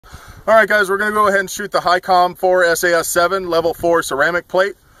Alright guys, we're going to go ahead and shoot the Highcom 4 SAS7 level 4 ceramic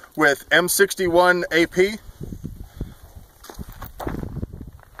plate with M61 AP.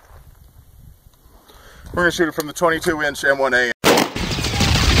 We're going to shoot it from the 22-inch M1A.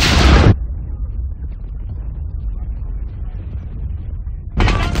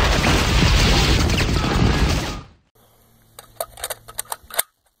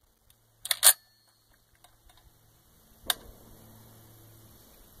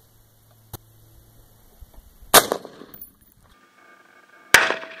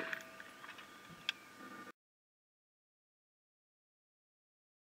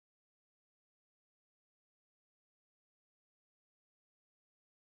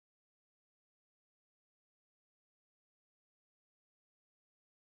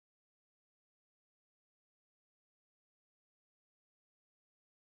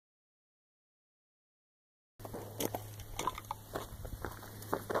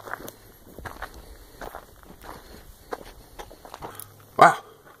 Wow,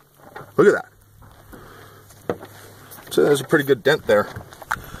 look at that. So there's a pretty good dent there.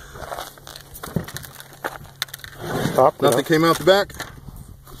 Nothing came out the back.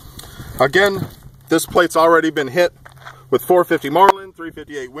 Again, this plate's already been hit with 450 Marlin,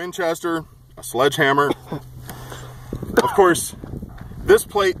 358 Winchester, a sledgehammer. Of course, this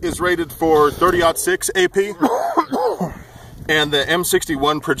plate is rated for 30-06 AP, and the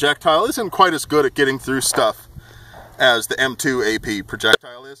M61 projectile isn't quite as good at getting through stuff as the M2 AP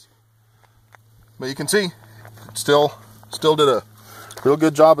projectile is. But you can see, it still did a real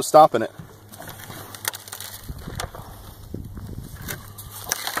good job of stopping it.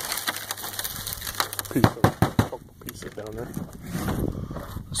 Piece of down there.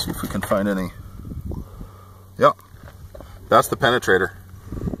 Let's see if we can find any. Yep, that's the penetrator.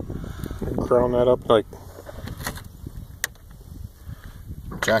 Crown that up like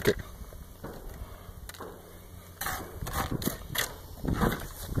jacket.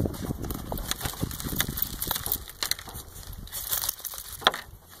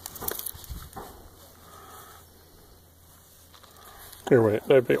 Here, wait,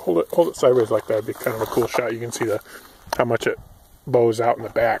 hold it sideways like that. Would be kind of a cool shot. You can see how much it bows out in the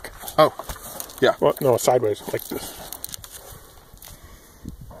back. Oh, yeah. Well, no, sideways like this.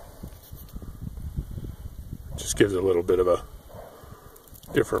 Just gives a little bit of a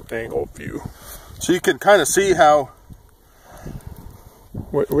different angle view. So you can kind of see how.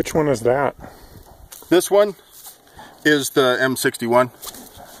 Which one is that? This one is the M61.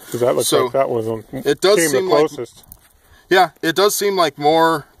 Because that looks like that was on. It does seem the closest. Like. Yeah, it does seem like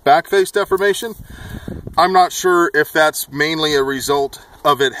more back face deformation. I'm not sure if that's mainly a result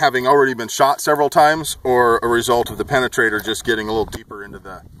of it having already been shot several times or a result of the penetrator just getting a little deeper into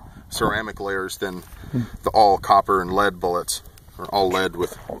the ceramic layers than the all copper and lead bullets, or all lead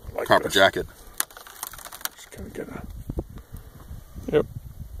with like copper jacket. Just kind of get a... Yep.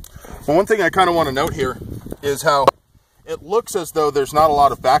 Well, one thing I kind of want to note here is how it looks as though there's not a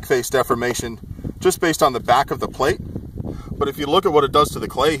lot of back face deformation just based on the back of the plate. But if you look at what it does to the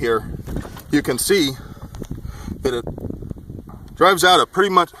clay here, you can see that it drives out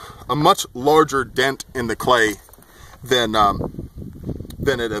a much larger dent in the clay than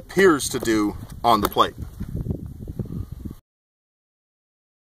it appears to do on the plate.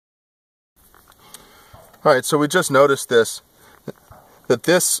 All right, so we just noticed that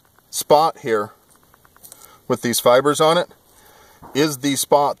this spot here with these fibers on it is the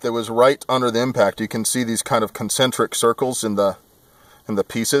spot that was right under the impact. You can see these kind of concentric circles in the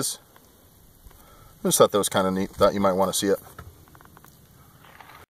pieces. I just thought that was kind of neat. Thought you might want to see it.